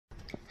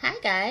Hi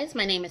guys,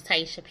 my name is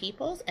Tyisha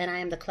Peoples and I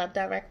am the club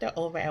director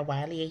over at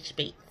Wiley H.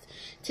 Bates.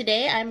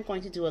 Today I'm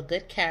going to do a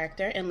good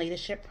character and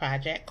leadership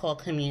project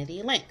called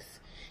Community Links.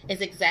 It's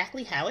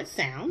exactly how it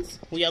sounds.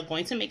 We are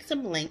going to make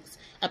some links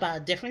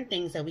about different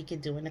things that we can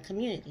do in the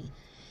community.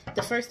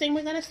 The first thing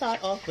we're going to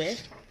start off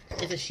with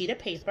is a sheet of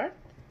paper,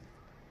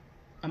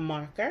 a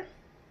marker,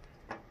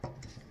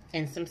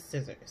 and some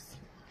scissors.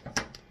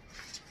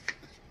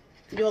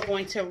 You're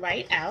going to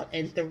write out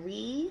in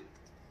 3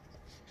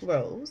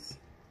 rows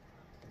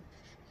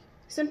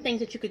some things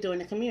that you could do in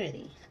the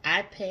community.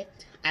 I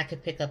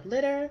could pick up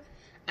litter,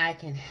 I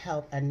can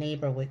help a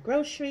neighbor with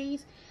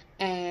groceries,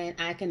 and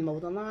I can mow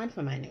the lawn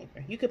for my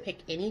neighbor. You could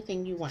pick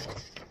anything you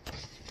want.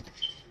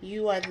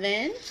 You are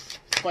then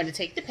going to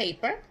take the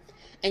paper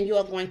and you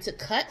are going to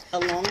cut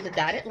along the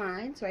dotted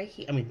lines right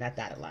here. I mean, not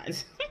dotted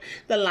lines.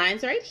 The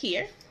lines right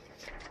here.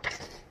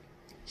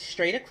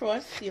 Straight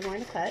across, you're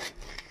going to cut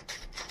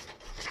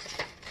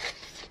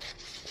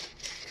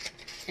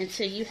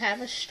until you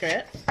have a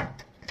strip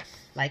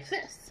like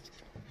this.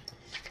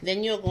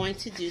 Then you're going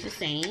to do the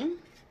same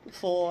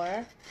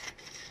for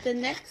the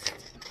next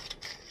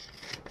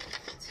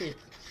 2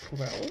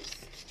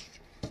 rows.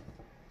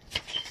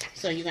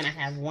 So you're going to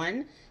have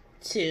 1,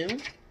 2,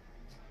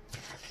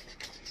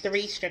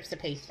 3 strips of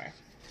paper.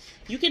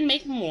 You can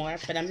make more,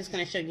 but I'm just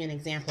going to show you an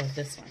example of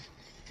this one.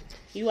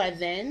 You are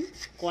then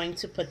going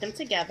to put them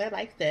together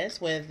like this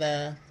where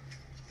the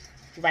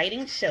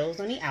writing shows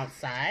on the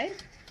outside.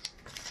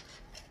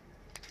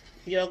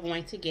 You're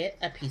going to get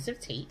a piece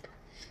of tape.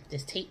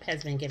 This tape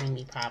has been giving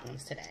me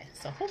problems today,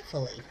 so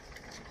hopefully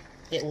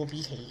it will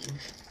behave.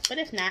 But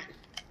if not,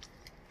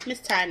 Miss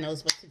Ty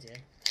knows what to do.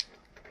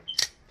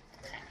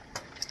 Okay.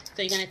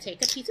 So you're going to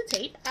take a piece of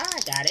tape. I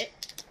got it.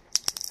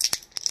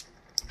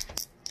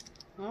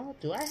 Oh,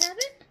 do I have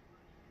it?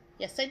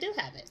 Yes, I do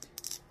have it.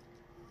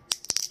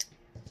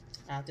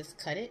 I'll just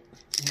cut it,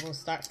 and we'll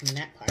start from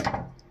that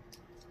part.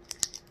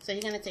 So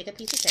you're going to take a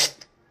piece of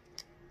tape,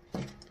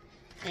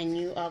 and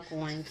you are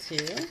going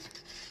to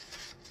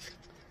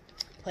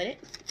put it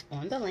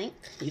on the link.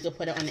 You can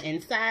put it on the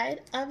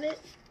inside of it,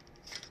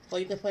 or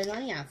you can put it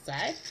on the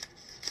outside.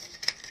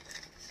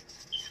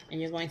 And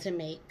you're going to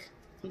make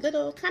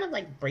little kind of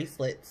like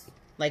bracelets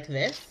like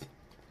this.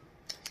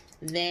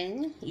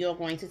 Then you're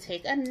going to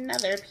take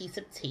another piece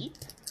of tape,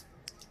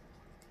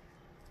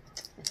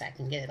 if I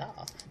can get it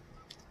off.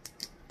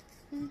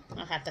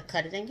 I'll have to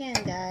cut it again,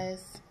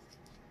 guys.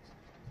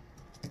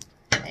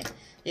 Okay,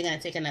 you're going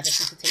to take another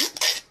piece of tape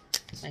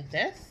like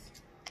this.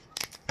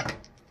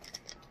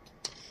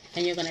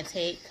 And you're going to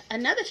take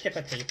another strip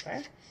of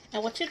paper.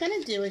 And what you're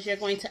going to do is you're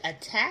going to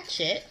attach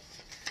it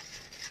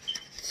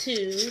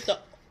to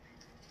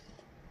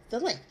the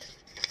link.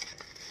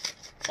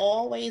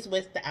 Always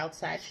with the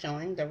outside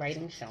showing, the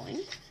writing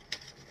showing.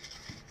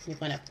 You're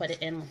going to put it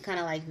in kind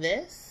of like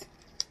this.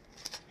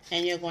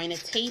 And you're going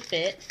to tape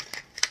it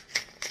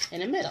in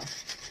the middle.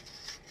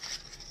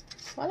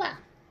 Voila.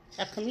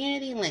 A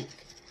community link.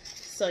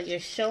 So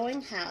you're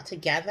showing how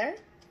together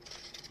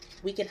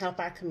we can help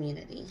our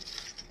community.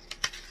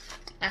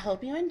 I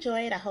hope you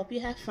enjoy it. I hope you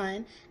have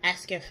fun.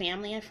 Ask your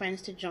family and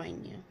friends to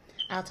join you.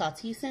 I'll talk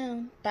to you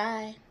soon.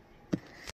 Bye.